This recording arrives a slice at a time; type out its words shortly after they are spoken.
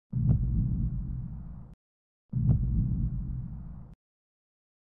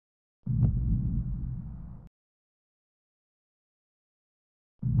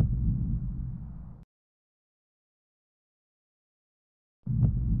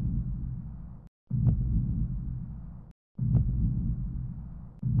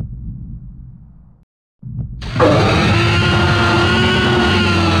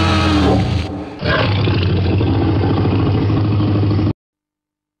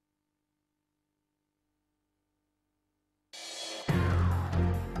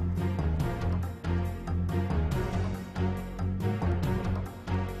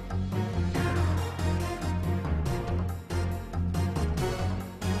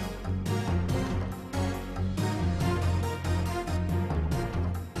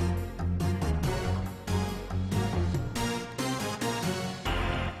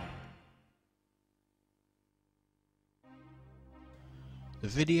The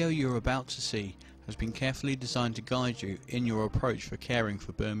video you're about to see has been carefully designed to guide you in your approach for caring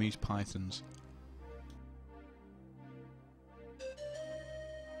for Burmese pythons.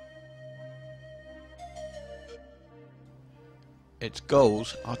 Its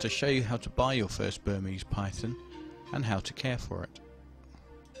goals are to show you how to buy your first Burmese python and how to care for it.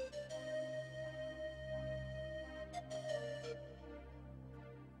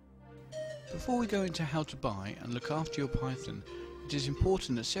 Before we go into how to buy and look after your python, it is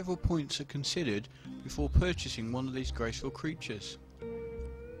important that several points are considered before purchasing one of these graceful creatures.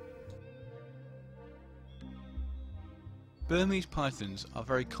 Burmese pythons are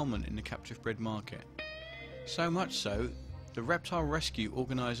very common in the captive bred market. So much so, the reptile rescue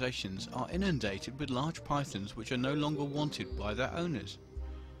organisations are inundated with large pythons which are no longer wanted by their owners.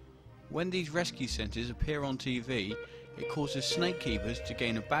 When these rescue centres appear on TV, it causes snake keepers to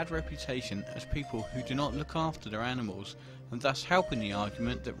gain a bad reputation as people who do not look after their animals, and thus helping the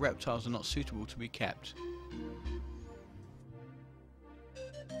argument that reptiles are not suitable to be kept.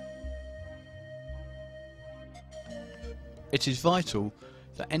 It is vital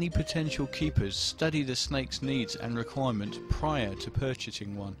that any potential keepers study the snake's needs and requirements prior to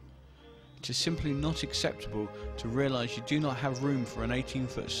purchasing one. It is simply not acceptable to realise you do not have room for an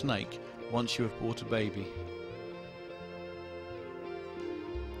 18-foot snake once you have bought a baby.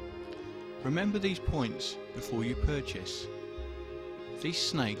 Remember these points before you purchase. These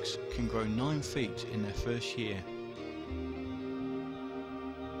snakes can grow 9 feet in their first year.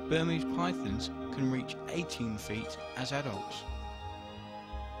 Burmese pythons can reach 18 feet as adults.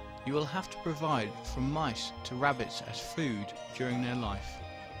 You will have to provide from mice to rabbits as food during their life.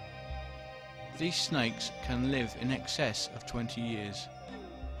 These snakes can live in excess of 20 years.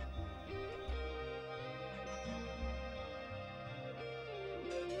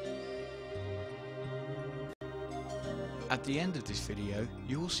 At the end of this video,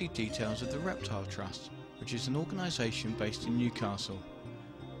 you will see details of the Reptile Trust, which is an organisation based in Newcastle.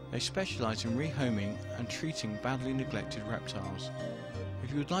 They specialise in rehoming and treating badly neglected reptiles.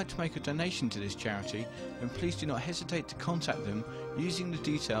 If you would like to make a donation to this charity, then please do not hesitate to contact them using the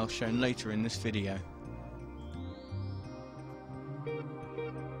details shown later in this video.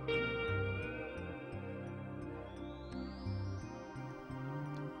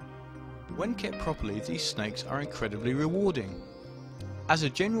 When kept properly, these snakes are incredibly rewarding. As a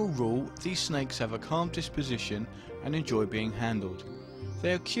general rule, these snakes have a calm disposition and enjoy being handled.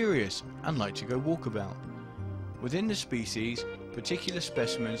 They are curious and like to go walkabout. Within the species, particular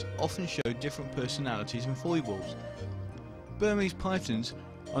specimens often show different personalities and foibles. Burmese pythons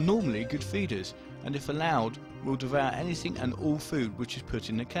are normally good feeders, and if allowed, will devour anything and all food which is put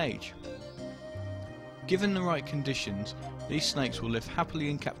in the cage. Given the right conditions, these snakes will live happily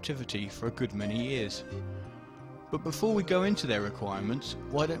in captivity for a good many years. But before we go into their requirements,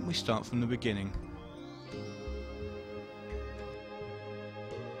 why don't we start from the beginning?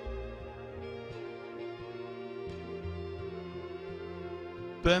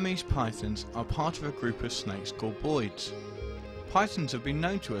 Burmese pythons are part of a group of snakes called boids. Pythons have been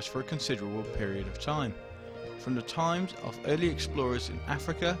known to us for a considerable period of time. From the times of early explorers in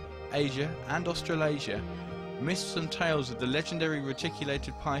Africa, Asia and Australasia, myths and tales of the legendary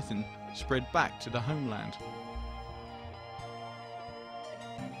reticulated python spread back to the homeland.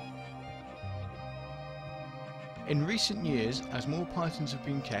 In recent years, as more pythons have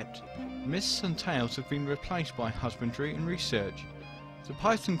been kept, myths and tales have been replaced by husbandry and research. The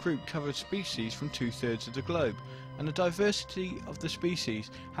python group covers species from 2/3 of the globe, and the diversity of the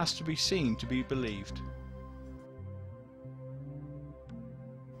species has to be seen to be believed.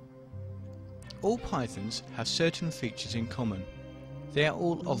 All pythons have certain features in common. They are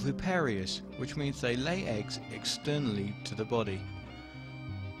all oviparous, which means they lay eggs externally to the body.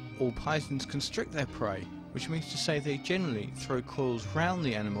 All pythons constrict their prey, which means to say they generally throw coils round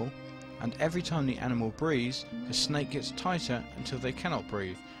the animal, and every time the animal breathes, the snake gets tighter until they cannot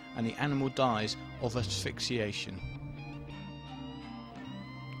breathe, and the animal dies of asphyxiation.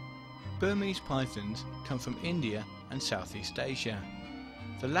 Burmese pythons come from India and Southeast Asia.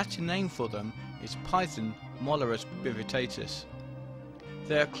 The Latin name for them is Python mollerus bivitatus.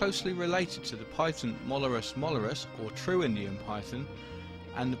 They are closely related to the Python mollerus mollerus, or true Indian python,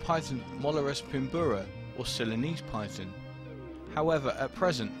 and the Python mollerus pimbura, or Ceylonese python. However, at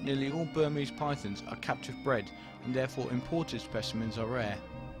present, nearly all Burmese pythons are captive bred, and therefore imported specimens are rare.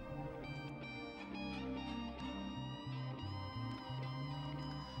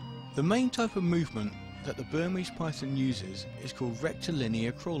 The main type of movement that the Burmese python uses is called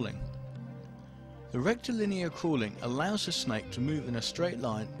rectilinear crawling. The rectilinear crawling allows the snake to move in a straight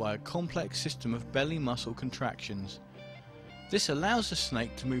line by a complex system of belly muscle contractions. This allows the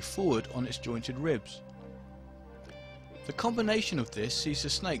snake to move forward on its jointed ribs. The combination of this sees the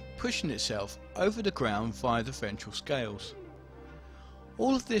snake pushing itself over the ground via the ventral scales.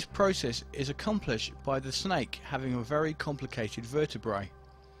 All of this process is accomplished by the snake having a very complicated vertebrae.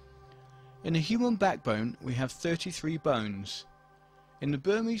 In the human backbone we have 33 bones. In the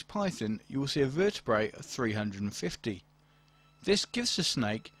Burmese python you will see a vertebrae of 350. This gives the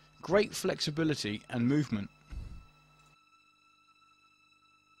snake great flexibility and movement.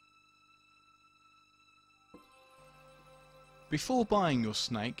 Before buying your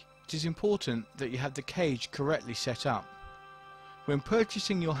snake, it is important that you have the cage correctly set up. When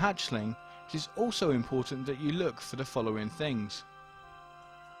purchasing your hatchling, it is also important that you look for the following things.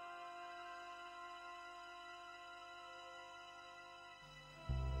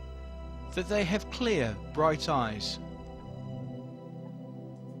 That they have clear, bright eyes.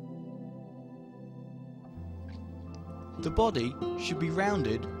 The body should be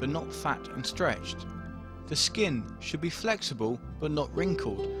rounded but not fat and stretched. The skin should be flexible but not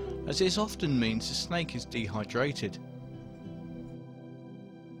wrinkled, as this often means the snake is dehydrated.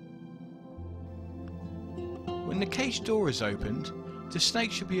 When the cage door is opened, the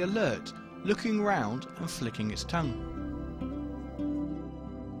snake should be alert, looking round and flicking its tongue.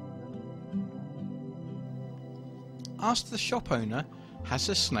 Ask the shop owner, has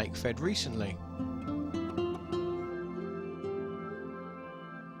the snake fed recently?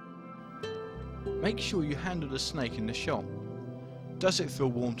 Make sure you handle the snake in the shop. Does it feel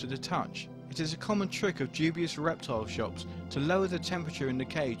warm to the touch? It is a common trick of dubious reptile shops to lower the temperature in the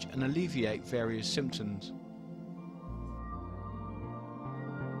cage and alleviate various symptoms.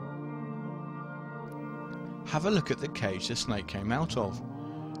 Have a look at the cage the snake came out of,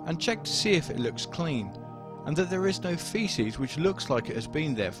 and check to see if it looks clean, and that there is no feces which looks like it has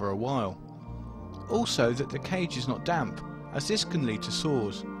been there for a while. Also that the cage is not damp, as this can lead to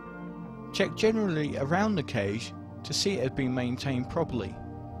sores. Check generally around the cage to see it has been maintained properly.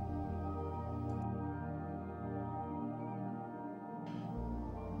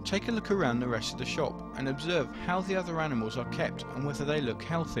 Take a look around the rest of the shop and observe how the other animals are kept and whether they look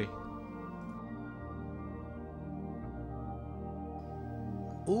healthy.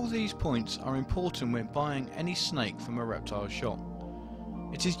 All these points are important when buying any snake from a reptile shop.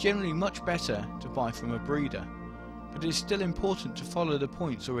 It is generally much better to buy from a breeder, but it is still important to follow the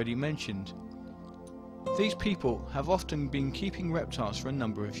points already mentioned. These people have often been keeping reptiles for a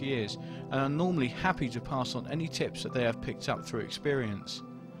number of years and are normally happy to pass on any tips that they have picked up through experience.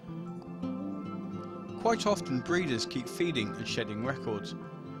 Quite often breeders keep feeding and shedding records.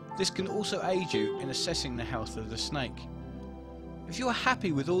 This can also aid you in assessing the health of the snake. If you are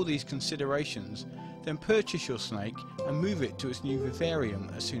happy with all these considerations, then purchase your snake and move it to its new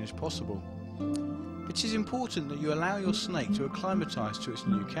vivarium as soon as possible. It is important that you allow your snake to acclimatise to its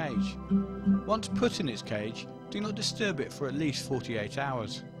new cage. Once put in its cage, do not disturb it for at least 48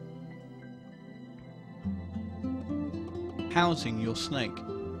 hours. Housing your snake.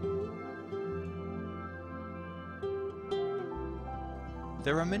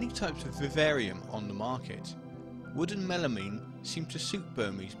 There are many types of vivarium on the market. Wood and melamine seem to suit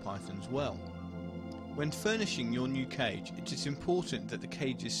Burmese pythons well. When furnishing your new cage, it is important that the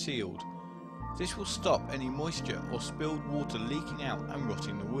cage is sealed. This will stop any moisture or spilled water leaking out and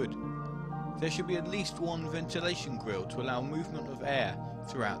rotting the wood. There should be at least one ventilation grill to allow movement of air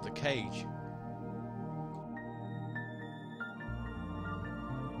throughout the cage.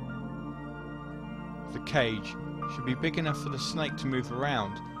 The cage should be big enough for the snake to move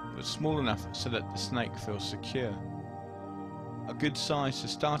around, but small enough so that the snake feels secure. A good size to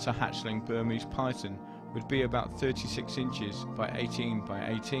start a hatchling Burmese python would be about 36 inches by 18 by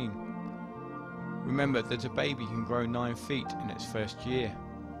 18. Remember that a baby can grow 9 feet in its first year.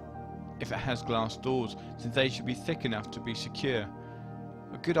 If it has glass doors, then they should be thick enough to be secure.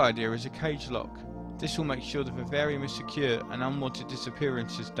 A good idea is a cage lock. This will make sure the vivarium is secure and unwanted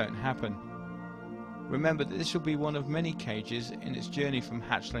disappearances don't happen. Remember that this will be one of many cages in its journey from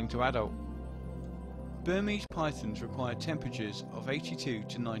hatchling to adult. Burmese pythons require temperatures of 82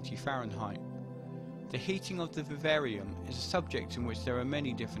 to 90 Fahrenheit. The heating of the vivarium is a subject in which there are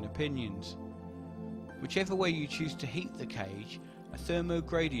many different opinions. Whichever way you choose to heat the cage, a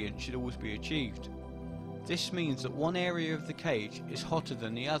thermogradient should always be achieved. This means that one area of the cage is hotter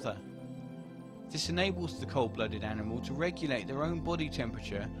than the other. This enables the cold-blooded animal to regulate their own body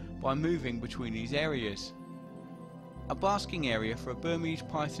temperature by moving between these areas. A basking area for a Burmese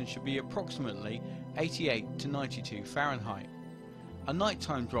python should be approximately 88 to 92 Fahrenheit. A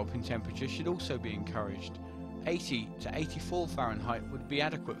nighttime drop in temperature should also be encouraged. 80 to 84 Fahrenheit would be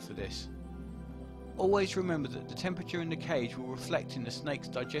adequate for this. Always remember that the temperature in the cage will reflect in the snake's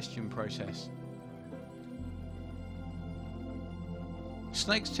digestion process.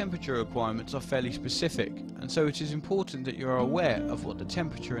 Snakes' temperature requirements are fairly specific, and so it is important that you are aware of what the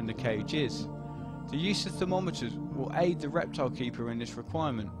temperature in the cage is. The use of thermometers will aid the reptile keeper in this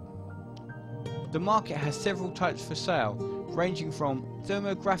requirement. The market has several types for sale, ranging from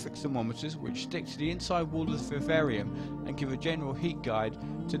thermographic thermometers, which stick to the inside wall of the vivarium and give a general heat guide,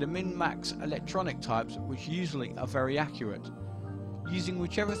 to the min-max electronic types, which usually are very accurate. Using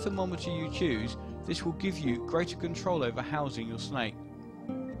whichever thermometer you choose, this will give you greater control over housing your snake.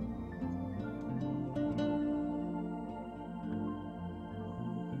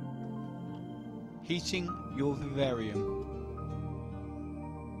 Heating your vivarium.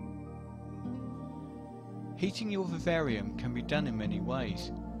 Heating your vivarium can be done in many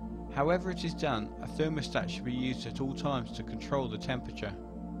ways. However it is done, a thermostat should be used at all times to control the temperature.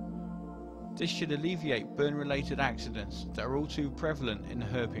 This should alleviate burn-related accidents that are all too prevalent in the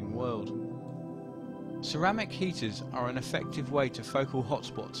herping world. Ceramic heaters are an effective way to focal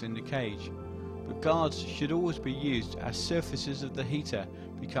hotspots in the cage, but guards should always be used as surfaces of the heater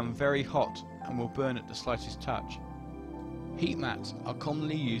become very hot and will burn at the slightest touch. Heat mats are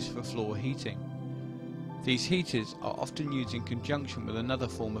commonly used for floor heating. These heaters are often used in conjunction with another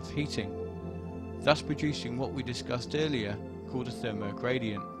form of heating, thus producing what we discussed earlier called a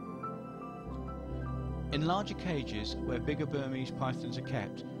thermogradient. In larger cages where bigger Burmese pythons are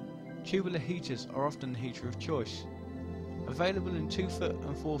kept, tubular heaters are often the heater of choice. Available in 2 foot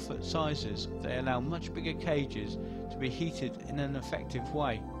and 4 foot sizes, they allow much bigger cages to be heated in an effective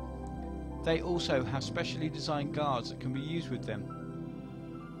way. They also have specially designed guards that can be used with them.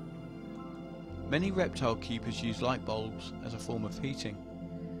 Many reptile keepers use light bulbs as a form of heating.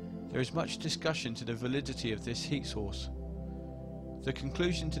 There is much discussion to the validity of this heat source. The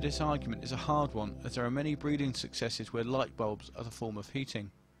conclusion to this argument is a hard one, as there are many breeding successes where light bulbs are the form of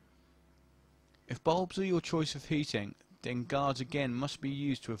heating. If bulbs are your choice of heating, then guards again must be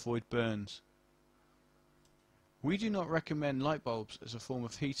used to avoid burns. We do not recommend light bulbs as a form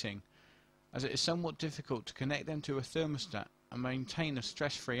of heating, as it is somewhat difficult to connect them to a thermostat and maintain a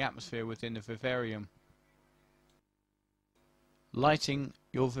stress-free atmosphere within the vivarium. Lighting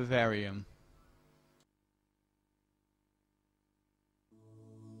your vivarium.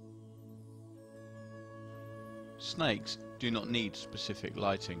 Snakes do not need specific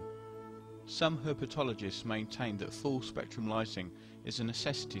lighting. Some herpetologists maintain that full spectrum lighting is a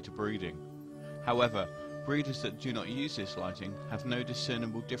necessity to breeding. However, breeders that do not use this lighting have no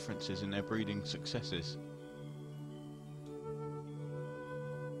discernible differences in their breeding successes.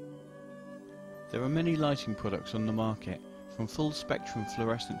 There are many lighting products on the market, from full spectrum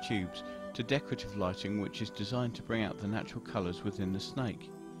fluorescent tubes to decorative lighting which is designed to bring out the natural colours within the snake.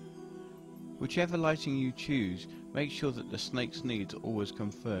 Whichever lighting you choose, make sure that the snake's needs always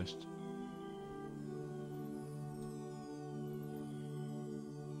come first.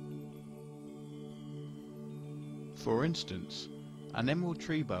 For instance, an emerald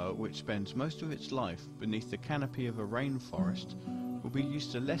tree boa which spends most of its life beneath the canopy of a rainforest will be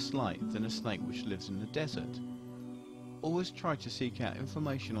used to less light than a snake which lives in the desert. Always try to seek out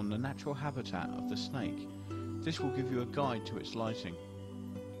information on the natural habitat of the snake. This will give you a guide to its lighting.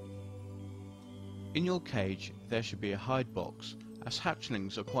 In your cage there should be a hide box, as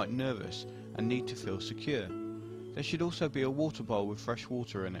hatchlings are quite nervous and need to feel secure. There should also be a water bowl with fresh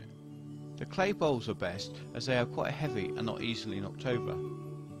water in it. The clay bowls are best as they are quite heavy and not easily knocked over.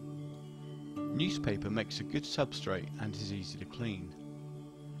 Newspaper makes a good substrate and is easy to clean.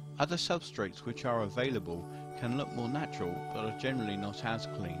 Other substrates which are available can look more natural but are generally not as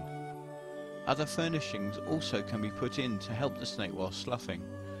clean. Other furnishings also can be put in to help the snake while sloughing,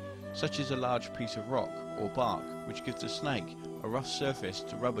 such as a large piece of rock or bark which gives the snake a rough surface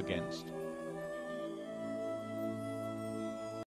to rub against.